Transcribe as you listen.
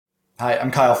Hi,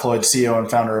 I'm Kyle Floyd, CEO and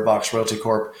founder of Vox Royalty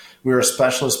Corp. We're a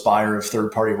specialist buyer of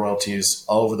third-party royalties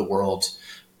all over the world,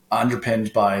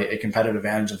 underpinned by a competitive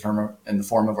advantage in the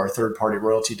form of our third-party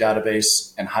royalty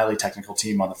database and highly technical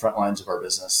team on the front lines of our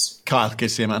business. Kyle, good to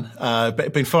see you, man.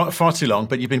 Been far too long,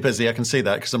 but you've been busy. I can see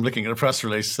that because I'm looking at a press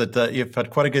release that you've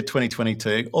had quite a good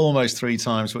 2022, almost 3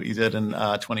 times what you did in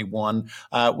 21.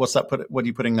 What are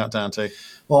you putting that down to?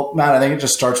 Well, Matt, I think it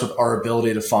just starts with our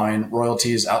ability to find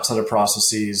royalties outside of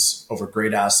processes over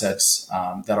great assets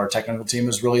that our technical team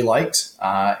has really liked.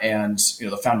 And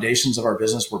the foundations of our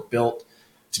business were built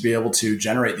to be able to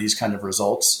generate these kind of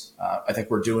results. I think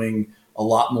we're doing a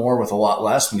lot more with a lot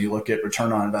less. When you look at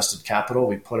return on invested capital,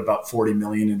 we put about 40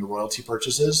 million into royalty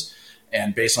purchases.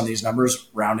 And based on these numbers,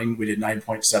 rounding, we did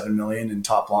 9.7 million in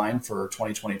top line for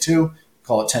 2022.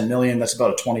 Call it 10 million. That's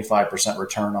about a 25%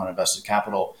 return on invested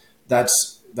capital.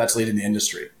 That's leading the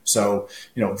industry. So,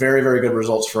 very, very good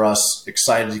results for us.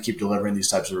 Excited to keep delivering these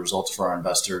types of results for our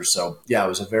investors. So yeah, it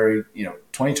was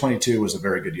 2022 was a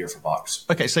very good year for Vox.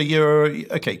 Okay. So you're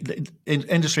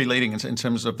industry leading in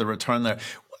terms of the return there.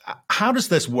 How does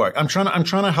this work? I'm trying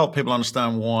to help people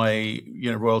understand why,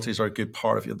 royalties are a good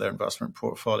part of their investment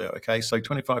portfolio. Okay. So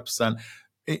 25%.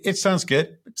 It sounds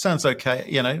good. It sounds okay.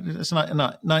 It's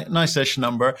a nice-ish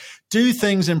number. Do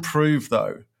things improve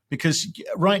though? Because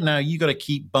right now you got to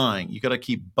keep buying. You got to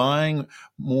keep buying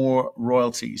more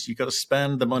royalties. You got to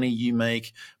spend the money you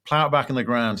make, plow it back in the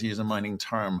ground, to use a mining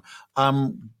term.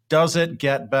 Does it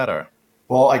get better?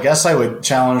 Well, I guess I would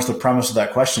challenge the premise of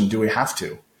that question. Do we have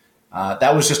to?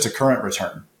 That was just a current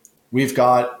return. We've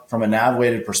got, from a NAV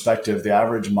weighted perspective, the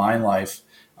average mine life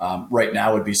right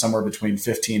now would be somewhere between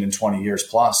 15 and 20 years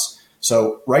plus.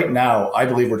 So right now, I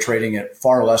believe we're trading at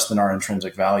far less than our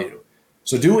intrinsic value.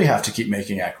 So do we have to keep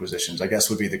making acquisitions, I guess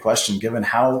would be the question, given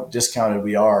how discounted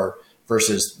we are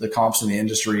versus the comps in the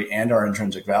industry and our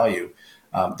intrinsic value.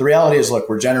 The reality is, look,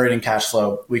 we're generating cash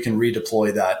flow. We can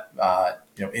redeploy that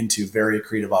into very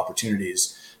accretive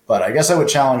opportunities. But I guess I would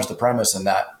challenge the premise in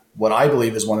that what I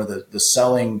believe is one of the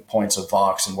selling points of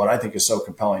Vox and what I think is so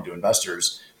compelling to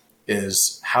investors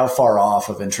is how far off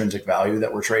of intrinsic value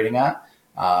that we're trading at.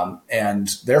 And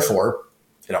therefore,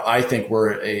 I think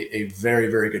we're a very,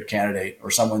 very good candidate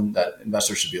or someone that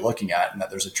investors should be looking at, and that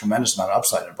there's a tremendous amount of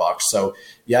upside in Vox. So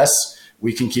yes,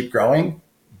 we can keep growing,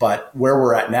 but where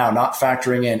we're at now, not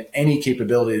factoring in any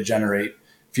capability to generate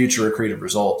future accretive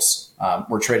results,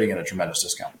 we're trading at a tremendous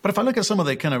discount. But if I look at some of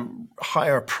the kind of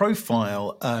higher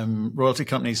profile royalty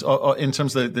companies, or in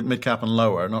terms of the mid cap and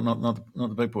lower, not the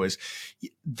big boys,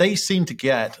 they seem to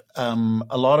get a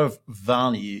lot of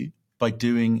value by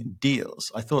doing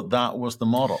deals. I thought that was the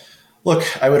model. Look,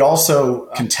 I would also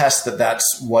contest that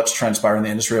that's what's transpired in the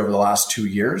industry over the last 2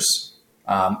 years.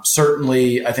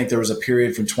 Certainly, I think there was a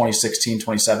period from 2016,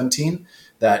 2017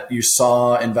 that you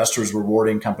saw investors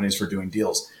rewarding companies for doing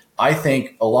deals. I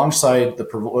think alongside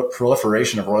the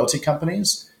proliferation of royalty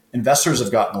companies, investors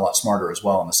have gotten a lot smarter as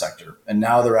well in the sector. And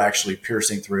now they're actually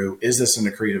piercing through, is this an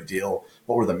accretive deal?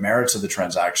 What were the merits of the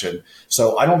transaction?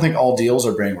 So I don't think all deals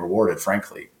are being rewarded,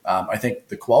 frankly. I think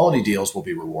the quality deals will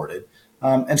be rewarded.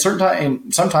 And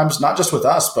sometimes not just with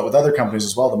us, but with other companies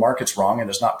as well, the market's wrong and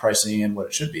it's not pricing in what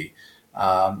it should be.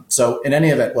 So in any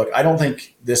event, look, I don't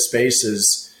think this space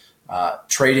is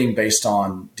trading based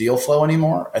on deal flow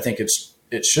anymore. I think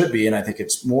it should be, and I think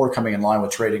it's more coming in line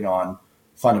with trading on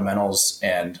fundamentals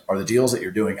and are the deals that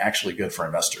you're doing actually good for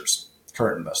investors,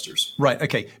 current investors. Right.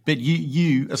 Okay. But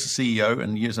you as a CEO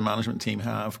and you as a management team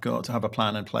have got to have a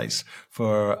plan in place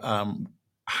for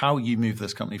how you move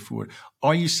this company forward.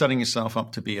 Are you setting yourself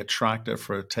up to be attractive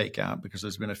for a takeout? Because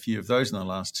there's been a few of those in the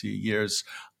last 2 years,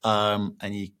 and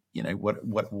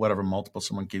whatever multiple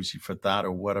someone gives you for that,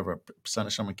 or whatever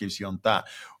percentage someone gives you on that,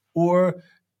 or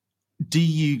do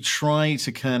you try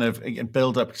to kind of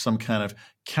build up some kind of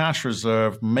cash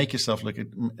reserve, make yourself look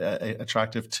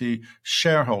attractive to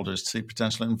shareholders, to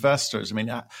potential investors? I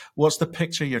mean, what's the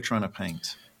picture you're trying to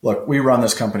paint? Look, we run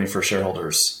this company for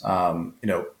shareholders.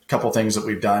 A couple of things that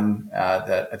we've done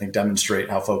that I think demonstrate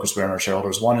how focused we are on our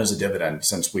shareholders. One is a dividend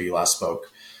since we last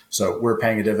spoke. So we're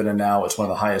paying a dividend now. It's one of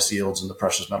the highest yields in the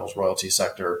precious metals royalty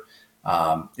sector.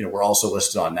 We're also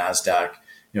listed on NASDAQ.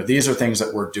 These are things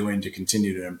that we're doing to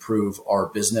continue to improve our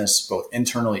business, both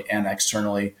internally and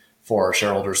externally for our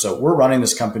shareholders. So we're running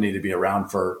this company to be around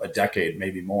for a decade,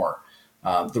 maybe more.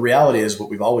 The reality is what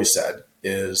we've always said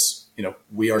is,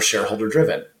 we are shareholder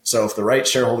driven. So if the right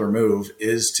shareholder move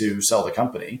is to sell the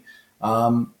company,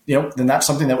 then that's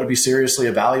something that would be seriously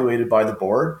evaluated by the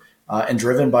board and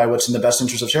driven by what's in the best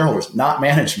interest of shareholders, not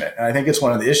management. And I think it's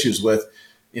one of the issues with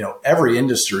every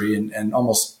industry and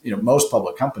almost, most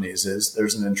public companies is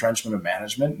there's an entrenchment of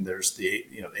management and there's the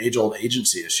age old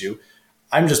agency issue.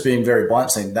 I'm just being very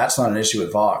blunt saying that's not an issue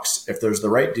at Vox. If there's the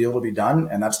right deal to be done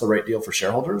and that's the right deal for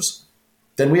shareholders,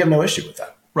 then we have no issue with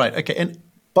that. Right. Okay.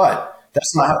 But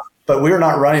that's not but we're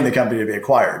not running the company to be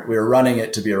acquired. We are running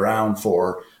it to be around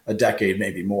for a decade,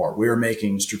 maybe more. We are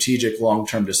making strategic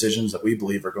long-term decisions that we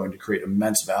believe are going to create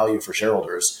immense value for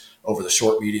shareholders over the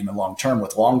short, medium, and long term,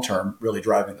 with long term really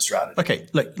driving the strategy. Okay,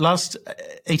 look, last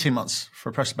 18 months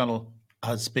for Precious Metal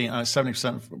has been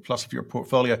 70% plus of your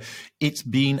portfolio. It's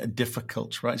been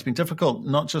difficult, right? It's been difficult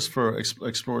not just for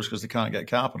explorers because they can't get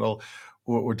capital,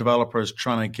 or developers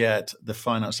trying to get the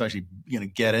finance to actually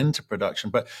get into production,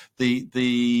 but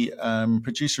the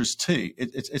producers too.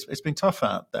 It's been tough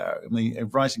out there. I mean, a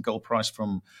rising gold price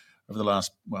from over the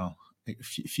last a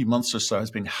few months or so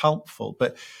has been helpful,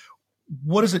 but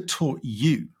what has it taught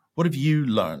you? What have you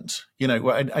learned?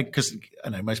 Because I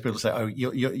know most people say, "Oh,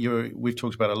 you're." We've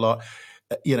talked about it a lot.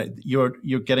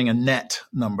 You're getting a net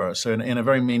number, so in a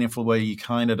very meaningful way, you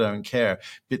kind of don't care.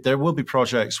 But there will be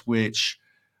projects which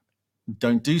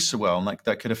don't do so well, and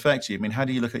that could affect you. I mean, how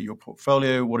do you look at your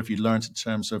portfolio? What have you learned in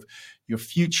terms of your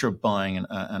future buying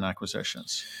and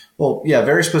acquisitions? Well, yeah,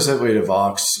 very specifically to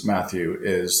Vox, Matthew,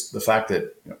 is the fact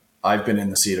that I've been in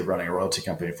the seat of running a royalty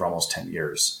company for almost 10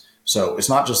 years. So it's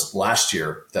not just last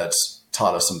year that's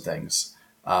taught us some things.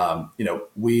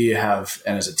 We have,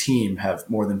 and as a team, have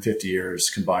more than 50 years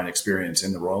combined experience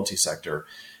in the royalty sector.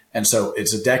 And so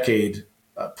it's a decade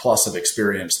plus of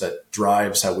experience that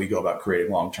drives how we go about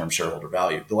creating long-term shareholder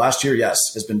value. The last year,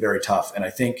 yes, has been very tough. And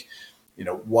I think,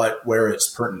 where it's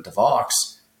pertinent to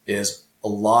Vox is a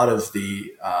lot of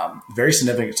the very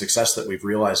significant success that we've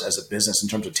realized as a business in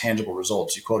terms of tangible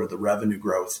results. You quoted the revenue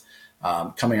growth,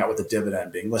 coming out with a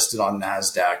dividend, being listed on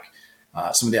NASDAQ,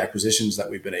 some of the acquisitions that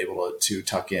we've been able to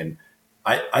tuck in.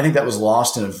 I think that was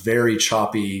lost in a very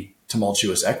choppy,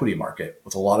 tumultuous equity market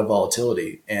with a lot of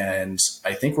volatility. And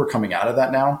I think we're coming out of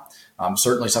that now.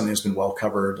 Certainly something that's been well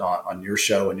covered on your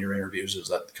show and your interviews is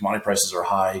that commodity prices are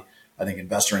high. I think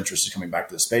investor interest is coming back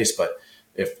to the space. But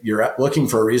if you're looking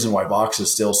for a reason why Vox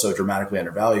is still so dramatically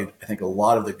undervalued, I think a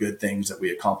lot of the good things that we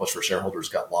accomplished for shareholders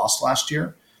got lost last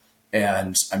year.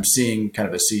 And I'm seeing kind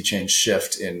of a sea change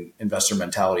shift in investor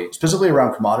mentality, specifically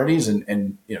around commodities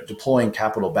and deploying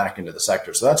capital back into the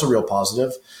sector. So that's a real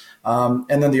positive.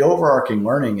 And then the overarching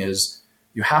learning is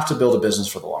you have to build a business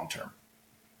for the long term.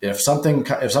 If something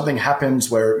happens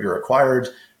where you're acquired,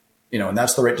 and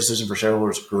that's the right decision for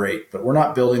shareholders, great. But we're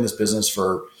not building this business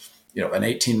for an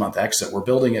 18-month exit. We're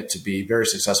building it to be very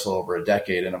successful over a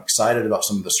decade. And I'm excited about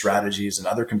some of the strategies and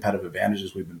other competitive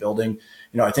advantages we've been building.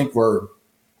 I think we're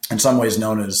in some ways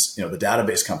known as, the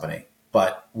database company.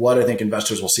 But what I think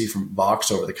investors will see from Vox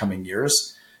over the coming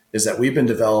years is that we've been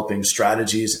developing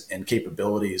strategies and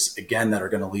capabilities, again, that are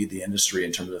going to lead the industry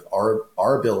in terms of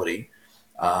our ability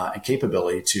and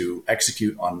capability to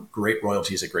execute on great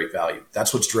royalties at great value.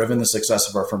 That's what's driven the success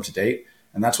of our firm to date.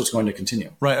 And that's what's going to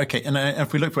continue. Right. Okay. And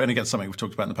if we look for, and again, something we've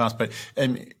talked about in the past, but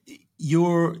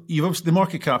you've obviously, the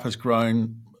market cap has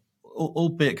grown,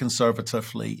 albeit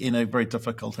conservatively, in a very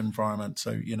difficult environment.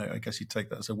 So, I guess you take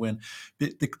that as a win.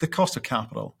 The cost of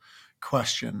capital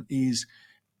question is,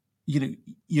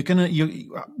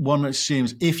 one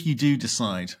assumes if you do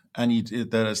decide and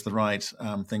that is the right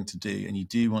thing to do, and you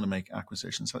do want to make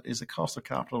acquisitions, is the cost of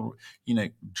capital,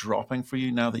 dropping for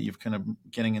you now that you've kind of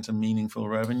getting into meaningful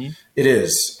revenue? It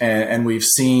is. And we've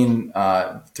seen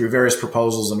through various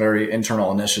proposals and very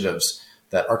internal initiatives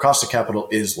that our cost of capital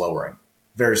is lowering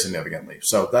very significantly.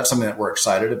 So that's something that we're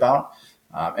excited about.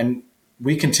 And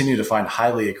we continue to find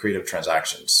highly accretive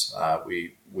transactions.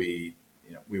 We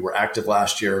were active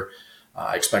last year.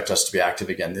 I expect us to be active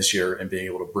again this year and being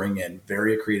able to bring in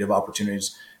very accretive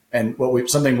opportunities. And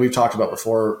something we've talked about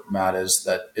before, Matt, is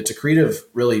that it's accretive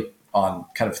really on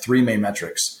kind of three main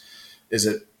metrics. Is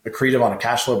it accretive on a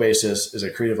cash flow basis? Is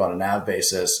it accretive on a NAV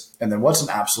basis? And then what's an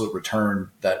absolute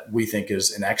return that we think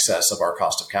is in excess of our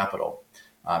cost of capital?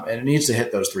 And it needs to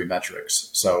hit those three metrics.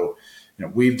 So,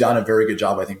 we've done a very good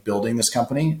job, I think, building this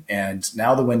company. And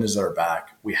now the wind is at our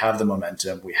back. We have the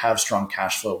momentum. We have strong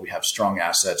cash flow. We have strong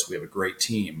assets. We have a great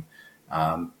team.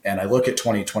 And I look at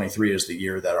 2023 as the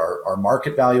year that our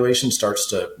market valuation starts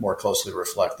to more closely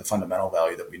reflect the fundamental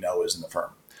value that we know is in the firm.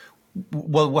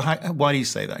 Well, why do you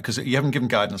say that? Because you haven't given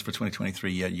guidance for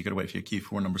 2023 yet. You've got to wait for your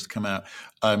Q4 numbers to come out.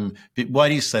 But why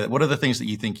do you say that? What are the things that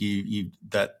you think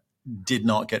that did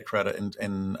not get credit in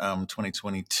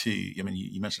 2022. I mean,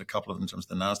 you mentioned a couple of them in terms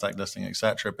of the NASDAQ listing, et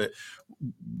cetera, but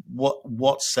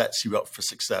what sets you up for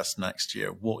success next year?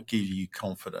 What gives you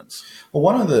confidence? Well,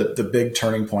 one of the big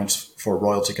turning points for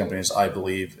royalty companies, I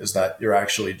believe, is that you're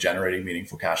actually generating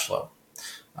meaningful cash flow.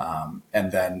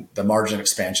 And then the margin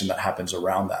expansion that happens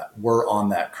around that. We're on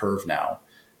that curve now,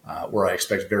 where I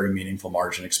expect very meaningful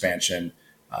margin expansion.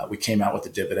 We came out with a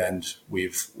dividend.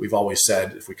 We've always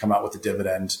said if we come out with a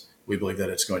dividend, we believe that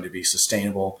it's going to be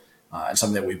sustainable and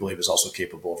something that we believe is also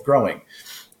capable of growing.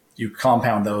 You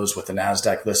compound those with the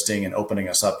NASDAQ listing and opening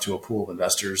us up to a pool of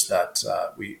investors that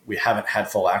we haven't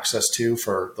had full access to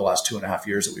for the last 2.5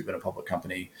 years that we've been a public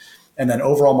company. And then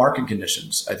overall market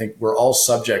conditions. I think we're all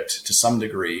subject to some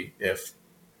degree if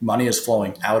money is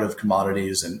flowing out of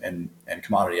commodities and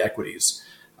commodity equities.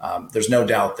 There's no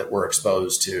doubt that we're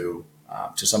exposed to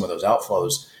some of those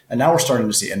outflows. And now we're starting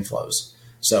to see inflows.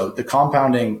 So the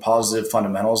compounding positive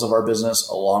fundamentals of our business,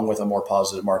 along with a more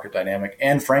positive market dynamic,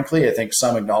 and frankly, I think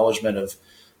some acknowledgement of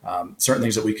certain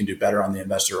things that we can do better on the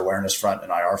investor awareness front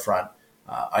and IR front,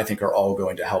 I think are all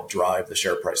going to help drive the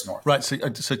share price north. Right.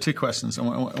 So two questions. I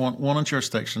want one on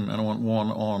jurisdiction and I want one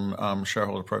on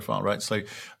shareholder profile. Right. So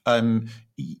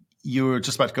you're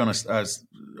just about to go on as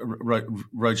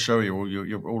road show, or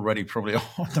you're already probably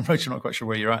on the road. You're not quite sure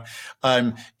where you're at.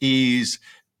 Is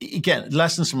again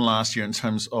lessons from last year in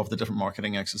terms of the different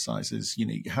marketing exercises. You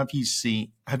know, have you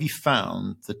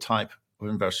found the type of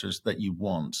investors that you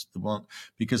want?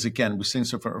 Because again, we've seen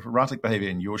sort of erratic behavior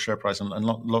in your share price and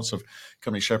lots of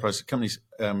company share price companies.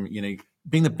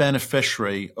 Being the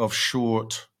beneficiary of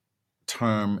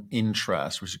short-term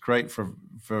interest, which is great for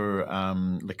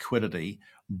liquidity,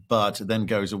 but then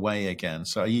goes away again.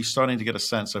 So are you starting to get a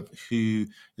sense of who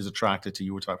is attracted to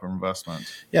your type of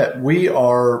investment? Yeah, we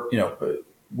are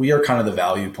kind of the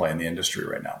value play in the industry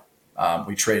right now.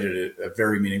 We traded a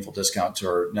very meaningful discount to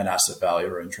our net asset value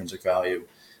or intrinsic value.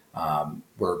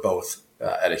 We're both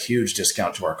at a huge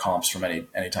discount to our comps from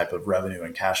any type of revenue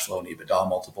and cash flow and EBITDA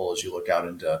multiple as you look out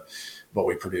into what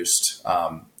we produced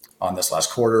on this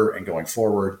last quarter and going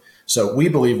forward. So we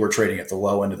believe we're trading at the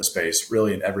low end of the space,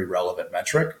 really in every relevant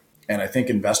metric. And I think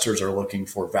investors are looking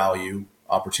for value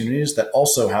opportunities that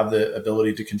also have the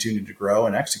ability to continue to grow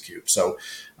and execute. So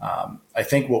I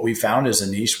think what we found is a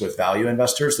niche with value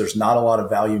investors. There's not a lot of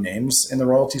value names in the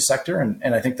royalty sector.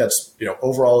 And I think that's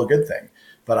overall a good thing.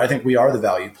 But I think we are the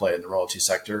value play in the royalty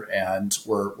sector. And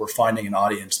we're finding an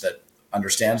audience that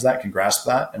understands that, can grasp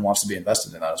that, and wants to be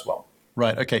invested in that as well.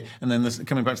 Right. Okay. And then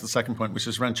coming back to the second point, which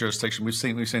is rent jurisdiction, we've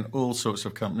seen all sorts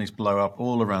of companies blow up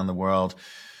all around the world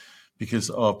because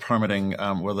of permitting,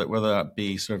 whether that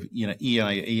be sort of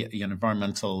EI,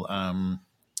 environmental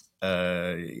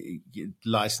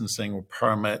licensing or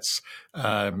permits.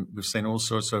 We've seen all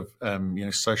sorts of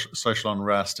social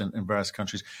unrest in various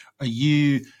countries. Are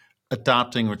you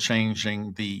adapting or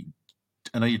changing the?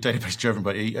 I know you're database driven,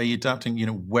 but are you adapting,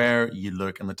 where you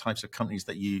look and the types of companies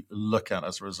that you look at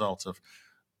as a result of,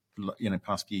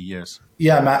 past few years?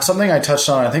 Yeah, Matt, something I touched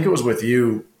on, I think it was with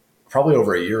you probably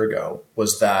over a year ago,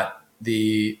 was that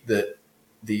the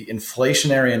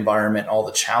inflationary environment, all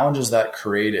the challenges that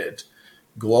created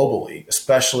globally,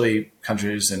 especially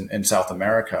countries in South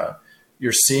America,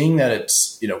 you're seeing that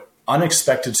it's,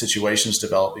 unexpected situations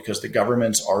develop because the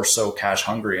governments are so cash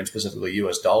hungry and specifically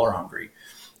US dollar hungry.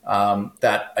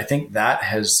 That I think that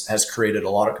has created a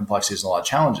lot of complexities and a lot of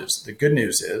challenges. The good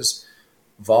news is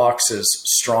Vox is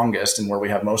strongest and where we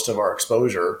have most of our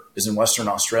exposure is in Western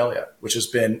Australia, which has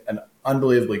been an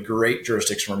unbelievably great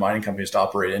jurisdiction for mining companies to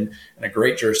operate in and a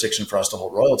great jurisdiction for us to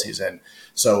hold royalties in.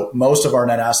 So most of our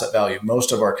net asset value,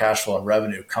 most of our cash flow and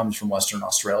revenue comes from Western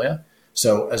Australia.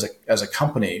 So as a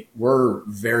company, we're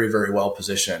very, very well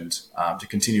positioned to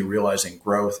continue realizing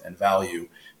growth and value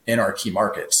in our key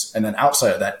markets. And then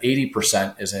outside of that,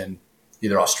 80% is in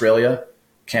either Australia,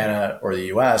 Canada, or the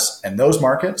US. And those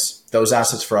markets, those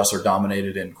assets for us are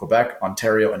dominated in Quebec,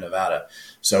 Ontario, and Nevada.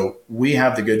 So we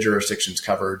have the good jurisdictions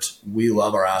covered. We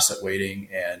love our asset weighting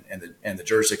and the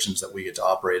jurisdictions that we get to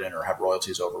operate in or have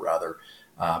royalties over rather.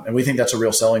 And we think that's a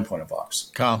real selling point of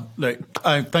Vox. Carl, look,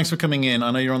 thanks for coming in.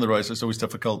 I know you're on the road, so it's always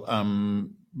difficult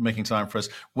making time for us.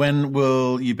 When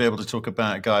will you be able to talk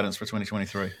about guidance for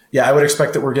 2023? Yeah, I would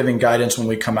expect that we're giving guidance when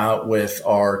we come out with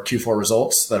our Q4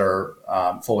 results that are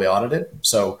fully audited.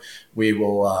 So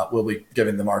we'll be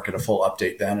giving the market a full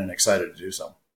update then and excited to do so.